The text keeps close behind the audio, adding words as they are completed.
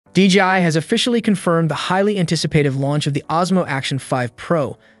DJI has officially confirmed the highly anticipated launch of the Osmo Action 5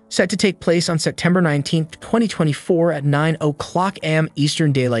 Pro, set to take place on September 19, 2024 at 9:00 a.m.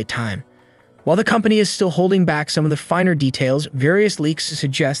 Eastern Daylight Time. While the company is still holding back some of the finer details, various leaks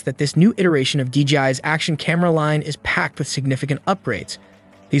suggest that this new iteration of DJI's action camera line is packed with significant upgrades.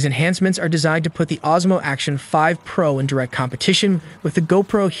 These enhancements are designed to put the Osmo Action 5 Pro in direct competition with the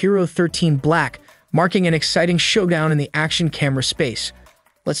GoPro Hero 13 Black, marking an exciting showdown in the action camera space.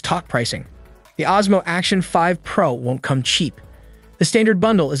 Let's talk pricing. The Osmo Action 5 Pro won't come cheap. The standard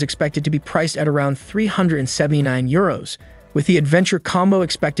bundle is expected to be priced at around €379, with the Adventure Combo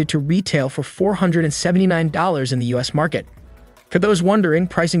expected to retail for $479 in the US market. For those wondering,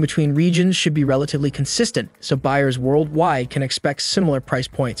 pricing between regions should be relatively consistent, so buyers worldwide can expect similar price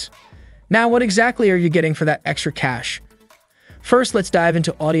points. Now, what exactly are you getting for that extra cash? First, let's dive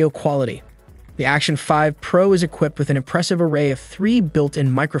into audio quality. The Action 5 Pro is equipped with an impressive array of 3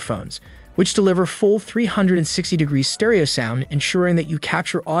 built-in microphones, which deliver full 360-degree stereo sound, ensuring that you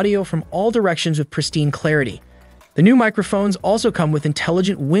capture audio from all directions with pristine clarity. The new microphones also come with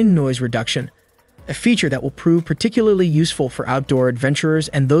intelligent wind noise reduction, a feature that will prove particularly useful for outdoor adventurers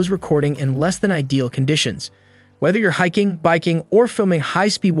and those recording in less than ideal conditions. Whether you're hiking, biking, or filming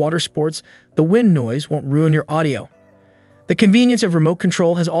high-speed water sports, the wind noise won't ruin your audio. The convenience of remote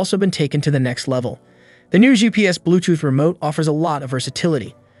control has also been taken to the next level. The new GPS Bluetooth remote offers a lot of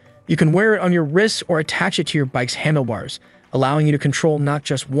versatility. You can wear it on your wrists or attach it to your bike's handlebars, allowing you to control not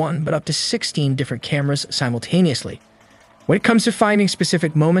just one, but up to 16 different cameras simultaneously. When it comes to finding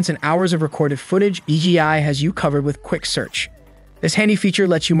specific moments and hours of recorded footage, DJI has you covered with Quick Search. This handy feature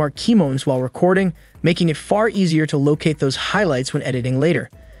lets you mark key moments while recording, making it far easier to locate those highlights when editing later.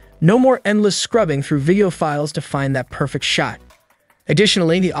 No more endless scrubbing through video files to find that perfect shot.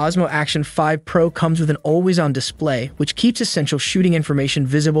 Additionally, the Osmo Action 5 Pro comes with an always-on display, which keeps essential shooting information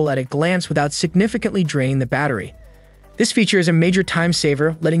visible at a glance without significantly draining the battery. This feature is a major time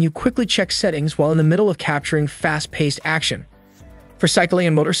saver, letting you quickly check settings while in the middle of capturing fast-paced action. For cycling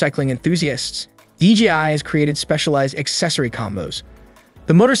and motorcycling enthusiasts, DJI has created specialized accessory combos.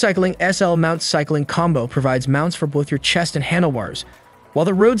 The Motorcycling SL Mount Cycling Combo provides mounts for both your chest and handlebars, while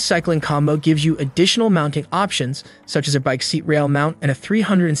the Road Cycling Combo gives you additional mounting options, such as a bike seat rail mount and a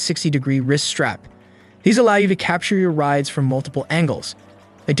 360-degree wrist strap. These allow you to capture your rides from multiple angles.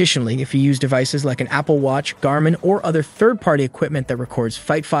 Additionally, if you use devices like an Apple Watch, Garmin, or other third-party equipment that records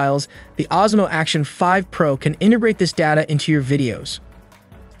fight files, the Osmo Action 5 Pro can integrate this data into your videos.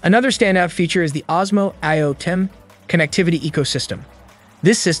 Another standout feature is the Osmo IoT connectivity ecosystem.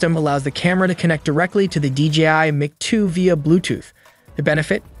 This system allows the camera to connect directly to the DJI Mic 2 via Bluetooth. The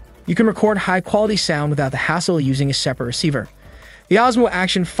benefit? You can record high-quality sound without the hassle of using a separate receiver. The Osmo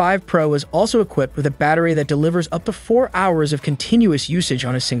Action 5 Pro is also equipped with a battery that delivers up to 4 hours of continuous usage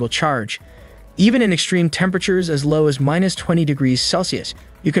on a single charge. Even in extreme temperatures as low as -20 degrees Celsius,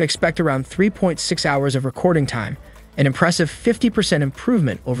 you can expect around 3.6 hours of recording time, an impressive 50%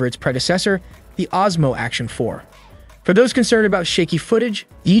 improvement over its predecessor, the Osmo Action 4. For those concerned about shaky footage,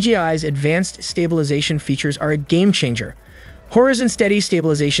 DJI's advanced stabilization features are a game-changer. Horizon steady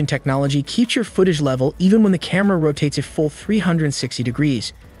stabilization technology keeps your footage level even when the camera rotates a full 360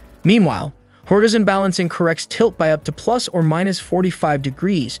 degrees. Meanwhile, horizon balancing corrects tilt by up to plus or minus 45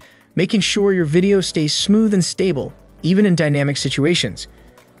 degrees, making sure your video stays smooth and stable, even in dynamic situations.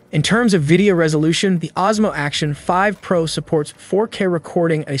 In terms of video resolution, the Osmo Action 5 Pro supports 4K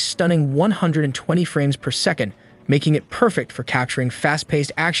recording at a stunning 120 frames per second, making it perfect for capturing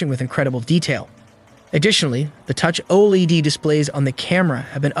fast-paced action with incredible detail. Additionally, the Touch OLED displays on the camera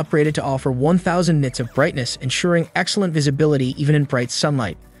have been upgraded to offer 1000 nits of brightness, ensuring excellent visibility even in bright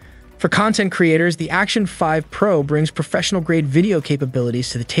sunlight. For content creators, the Action 5 Pro brings professional-grade video capabilities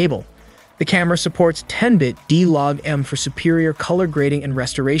to the table. The camera supports 10-bit D-Log-M for superior color grading and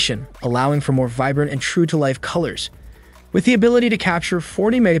restoration, allowing for more vibrant and true-to-life colors. With the ability to capture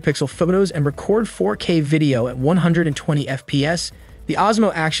 40-megapixel photos and record 4K video at 120 FPS, the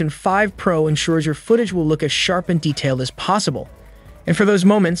Osmo Action 5 Pro ensures your footage will look as sharp and detailed as possible. And for those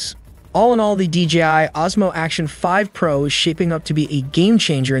moments, all in all, the DJI Osmo Action 5 Pro is shaping up to be a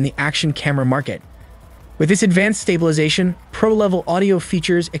game-changer in the action camera market. With its advanced stabilization, pro-level audio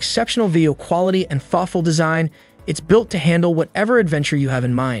features, exceptional video quality, and thoughtful design, it's built to handle whatever adventure you have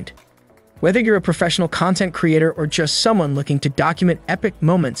in mind. Whether you're a professional content creator or just someone looking to document epic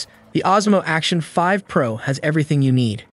moments, the Osmo Action 5 Pro has everything you need.